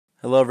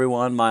Hello,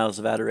 everyone. Miles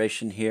of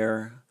Adoration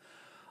here.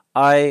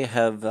 I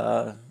have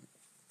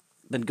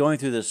been going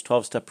through this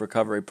 12-step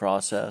recovery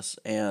process,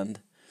 and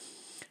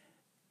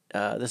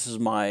this is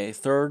my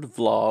third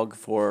vlog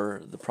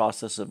for the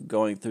process of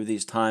going through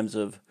these times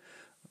of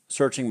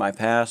searching my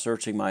past,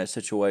 searching my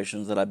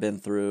situations that I've been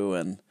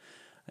through,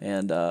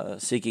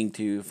 and seeking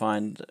to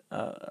find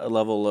a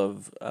level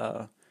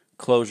of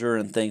closure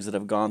and things that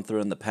I've gone through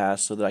in the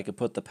past, so that I could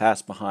put the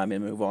past behind me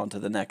and move on to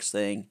the next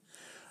thing.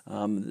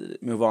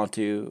 Move on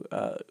to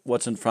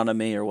what's in front of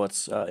me or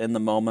what's in the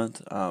moment.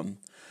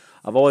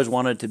 I've always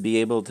wanted to be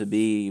able to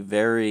be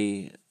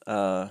very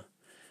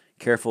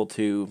careful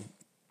to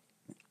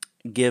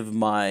give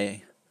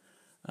my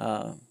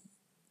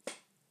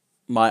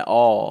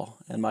all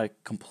and my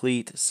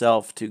complete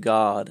self to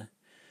God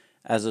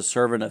as a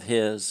servant of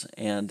His,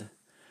 and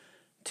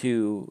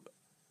to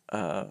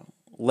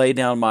lay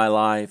down my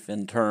life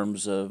in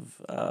terms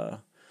of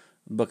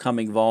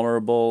becoming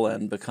vulnerable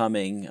and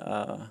becoming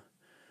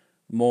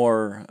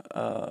more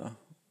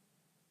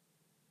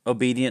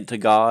obedient to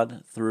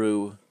God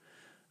through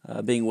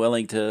being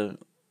willing to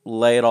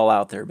lay it all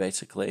out there,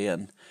 basically.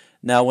 And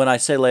now, when I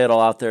say lay it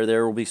all out there,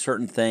 there will be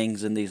certain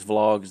things in these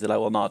vlogs that I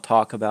will not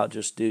talk about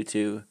just due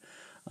to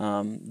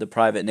the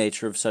private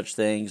nature of such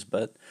things.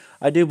 But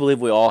I do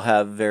believe we all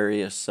have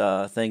various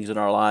things in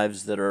our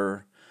lives that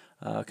are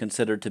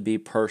considered to be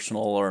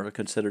personal, or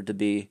considered to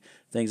be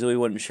things that we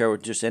wouldn't share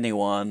with just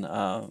anyone.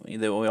 That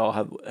we all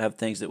have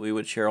things that we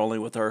would share only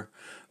with our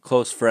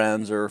close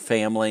friends or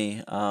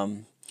family.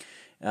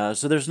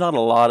 So there's not a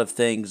lot of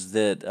things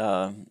that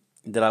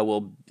I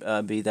will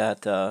be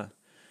that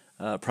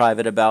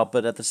private about,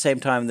 but at the same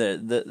time,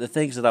 the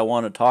things that I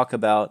want to talk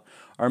about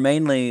are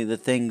mainly the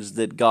things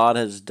that God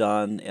has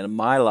done in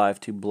my life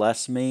to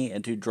bless me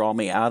and to draw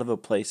me out of a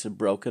place of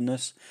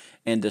brokenness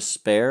and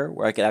despair,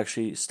 where I could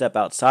actually step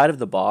outside of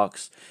the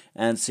box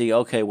and see,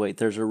 okay, wait,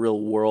 there's a real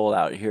world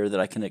out here that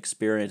I can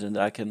experience, and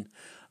that I can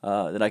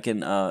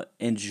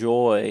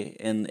enjoy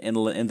in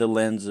the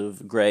lens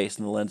of grace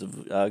and the lens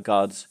of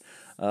God's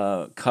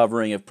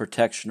covering of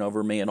protection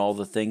over me and all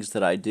the things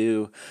that I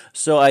do.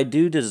 So I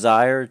do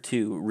desire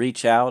to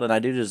reach out, and I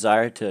do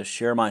desire to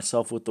share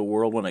myself with the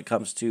world when it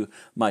comes to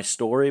my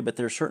story, but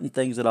there are certain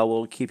things that I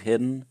will keep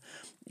hidden,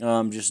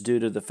 just due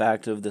to the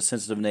fact of the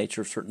sensitive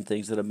nature of certain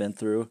things that I've been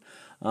through,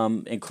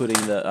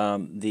 including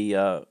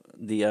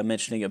the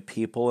mentioning of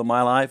people in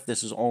my life.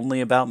 This is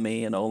only about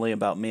me, and only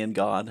about me and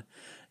God,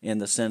 in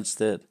the sense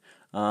that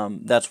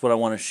that's what I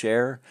want to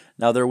share.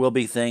 Now, there will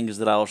be things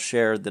that I'll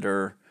share that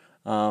are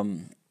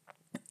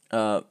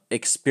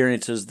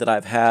experiences that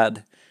I've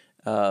had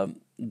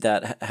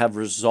that have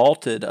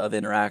resulted of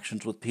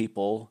interactions with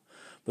people,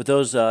 but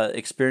those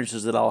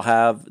experiences that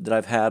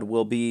I've had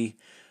will be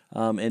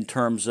in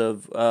terms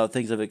of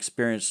things I've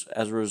experienced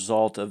as a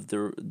result of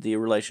the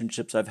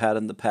relationships I've had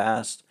in the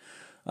past.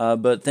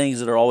 But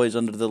things that are always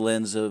under the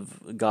lens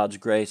of God's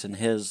grace and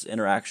His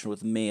interaction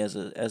with me as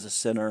a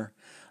sinner,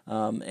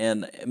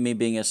 and me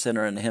being a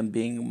sinner and Him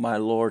being my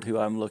Lord, who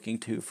I'm looking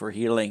to for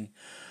healing.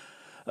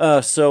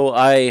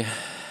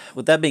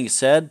 With that being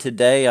said,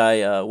 today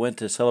I went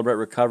to Celebrate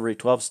Recovery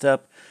 12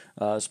 Step.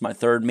 It's my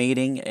third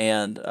meeting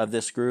and of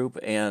this group,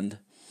 and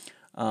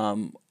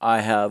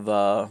I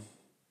have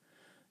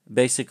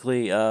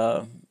basically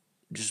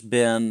just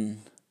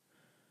been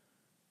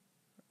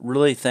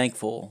really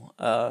thankful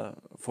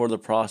for the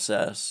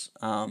process,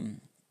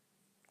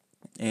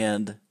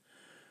 and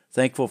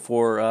thankful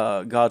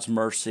for God's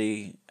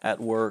mercy at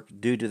work,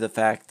 due to the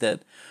fact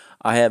that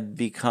I have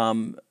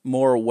become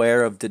more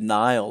aware of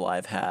denial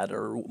I've had,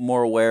 or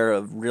more aware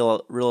of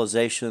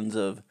realizations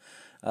of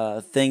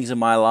things in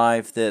my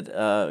life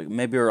that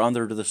maybe are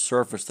under the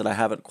surface that I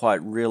haven't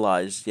quite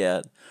realized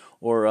yet,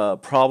 or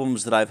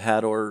problems that I've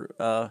had,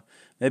 or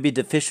maybe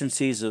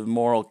deficiencies of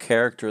moral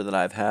character that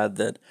I've had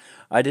that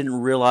I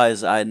didn't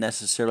realize I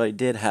necessarily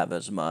did have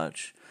as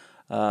much.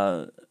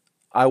 Uh,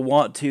 I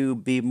want to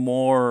be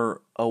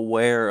more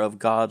aware of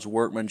God's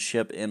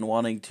workmanship in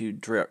wanting to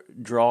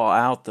draw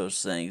out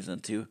those things,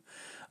 and to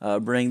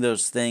bring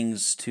those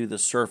things to the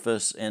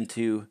surface, and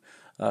to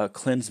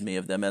cleanse me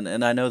of them.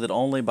 And I know that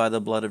only by the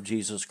blood of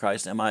Jesus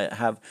Christ do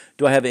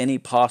I have any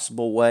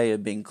possible way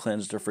of being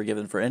cleansed or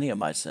forgiven for any of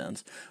my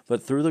sins.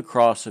 But through the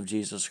cross of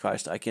Jesus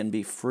Christ, I can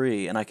be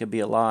free, and I can be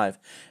alive,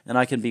 and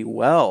I can be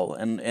well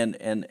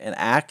and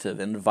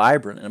active and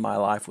vibrant in my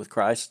life with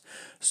Christ.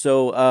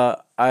 So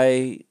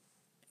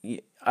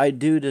I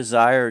do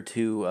desire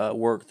to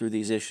work through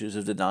these issues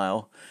of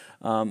denial.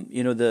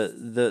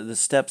 The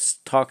steps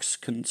talks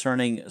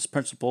concerning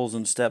principles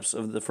and steps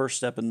of the first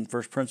step and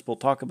first principle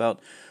talk about,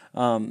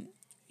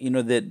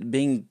 that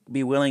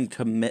be willing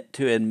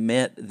to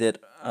admit that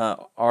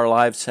our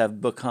lives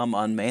have become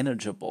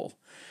unmanageable,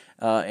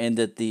 and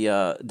that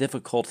the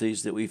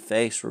difficulties that we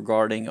face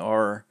regarding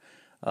our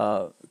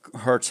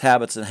hurts,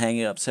 habits, and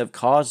hang-ups have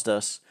caused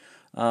us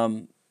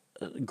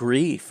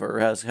grief, or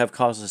have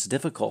caused us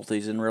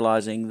difficulties in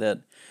realizing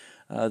that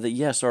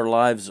yes, our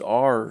lives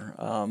are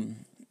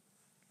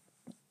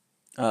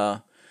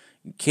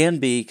can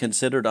be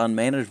considered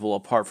unmanageable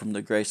apart from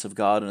the grace of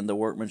God and the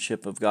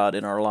workmanship of God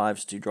in our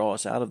lives to draw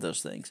us out of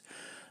those things.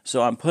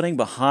 So I'm putting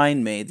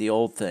behind me the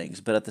old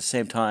things, but at the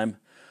same time,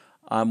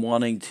 I'm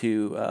wanting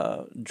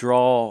to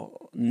draw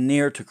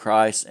near to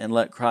Christ and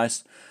let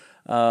Christ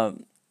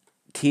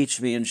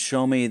teach me and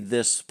show me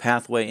this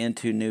pathway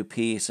into new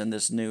peace and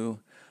this new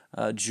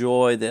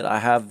joy that I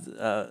have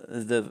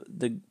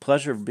the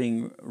pleasure of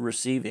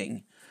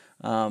receiving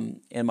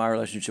in my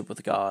relationship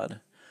with God.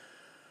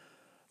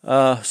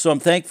 So I'm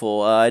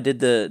thankful. I did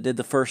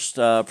the first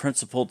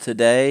principle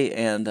today,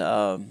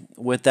 and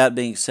with that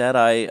being said,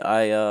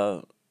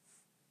 I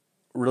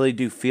really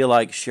do feel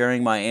like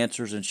sharing my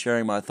answers and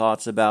sharing my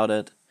thoughts about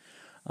it.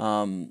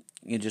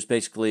 Just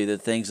basically the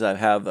things that I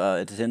have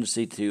a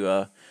tendency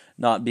to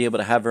not be able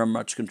to have very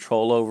much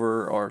control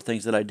over, or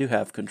things that I do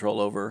have control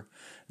over.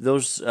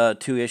 Those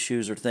two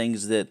issues are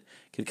things that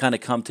can kind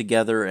of come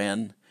together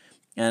and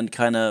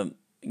kind of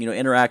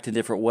interact in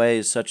different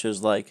ways, such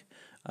as like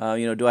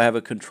do I have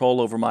a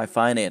control over my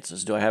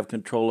finances? Do I have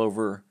control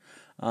over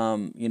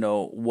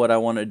what I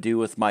want to do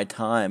with my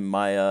time,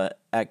 my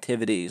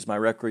activities, my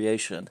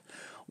recreation?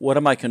 What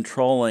am I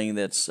controlling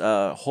that's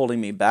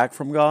holding me back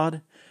from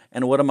God?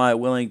 And what am I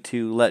willing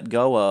to let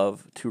go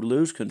of, to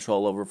lose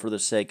control over, for the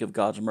sake of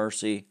God's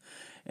mercy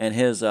and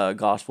His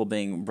gospel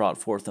being brought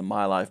forth in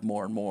my life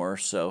more and more?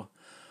 So,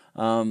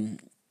 and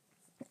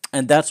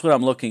that's what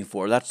I'm looking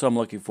for. That's what I'm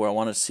looking for. I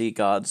want to see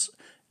God's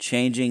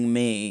changing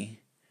me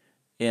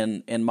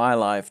in my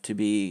life to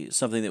be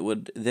something that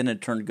would then in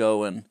turn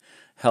go and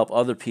help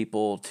other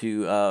people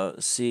to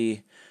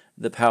see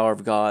the power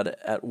of God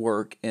at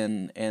work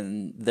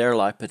in their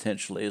life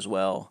potentially as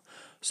well.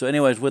 So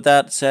anyways, with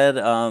that said,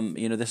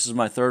 this is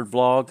my third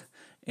vlog,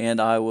 and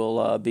I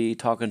will be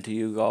talking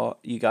to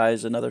you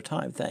guys another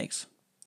time. Thanks.